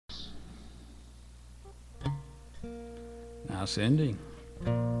Nice ending.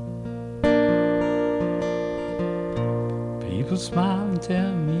 People smile and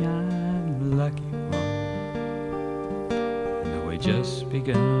tell me I'm the lucky one, and that we just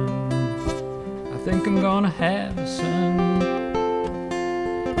begun. I think I'm gonna have a son.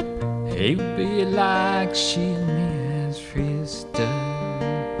 He would be like shielding me as free as a dove,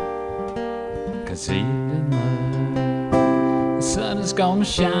 'cause he's in love. The sun is gonna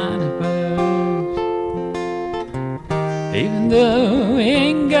shine above. Even though we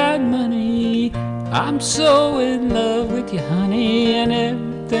ain't got money, I'm so in love with you, honey, and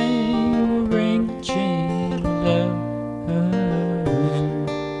everything will bring a chain of love.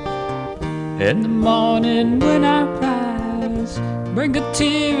 In the morning when I rise, bring a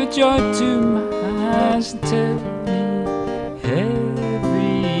tear of joy to my eyes and tell me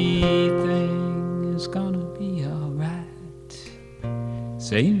everything is gonna be alright.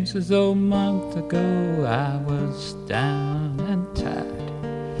 Seems as though a month ago I was down and tired,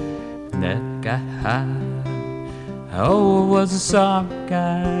 that got high. Oh, I was a sorry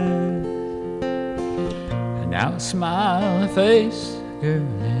guy, and now I smile on her face, girl,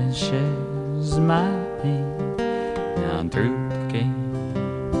 and shares my pain. Now I'm through the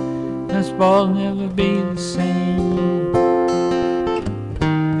game, this boy'll never be the same.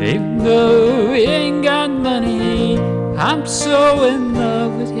 Even though we ain't got money, I'm so in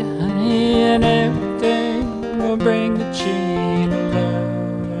love with you, honey, and everything will bring a chain of love.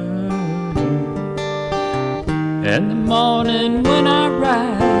 In the morning when I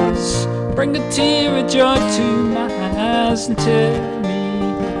rise, bring a tear of joy to my eyes and tell me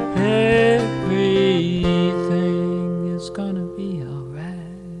everything is gonna be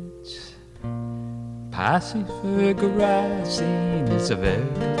alright. Pisces, Virgo rising, it's a very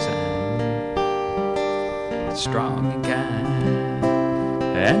good sign. It's strong and kind,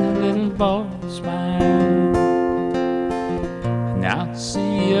 and the little boy's mine. Now I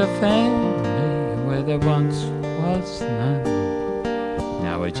see a family where there once was none.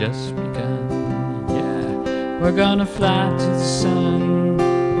 Now we just begun, yeah, we're gonna fly to the sun.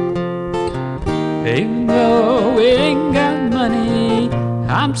 Even though we ain't got money,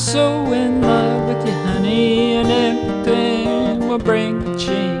 I'm so in love with you, honey, and everything will bring a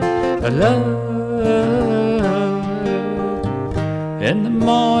chain of love. In the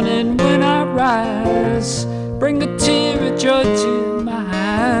morning when I rise, bring a tear of joy to my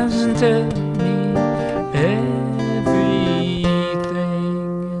eyes and tell me everything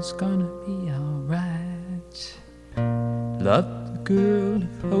is gonna be alright. Love the girl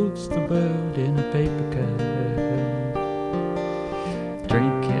who holds the world in a paper cup.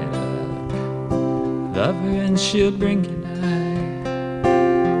 Drink it up, love her and she'll bring you life.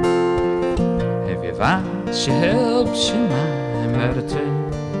 If you find she helps you mind, better take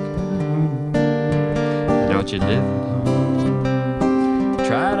her home. Don't you live alone,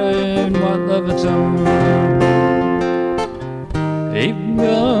 try to earn what love is on. Even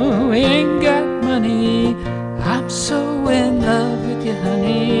though we ain't got money, I'm so in love with you,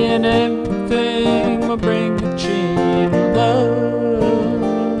 honey, and everything will bring a chain of love.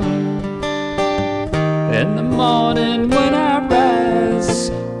 In the morning when I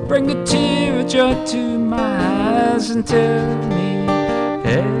rise, bring a tear of joy to my eyes and tell me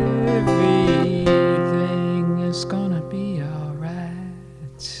everything is gonna be alright.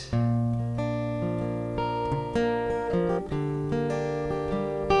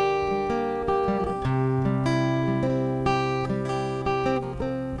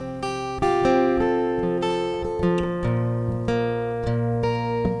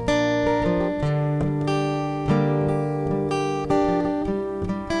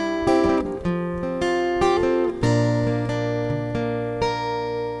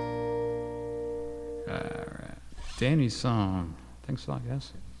 Danny's song. Thanks a lot,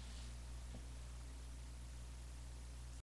 guys.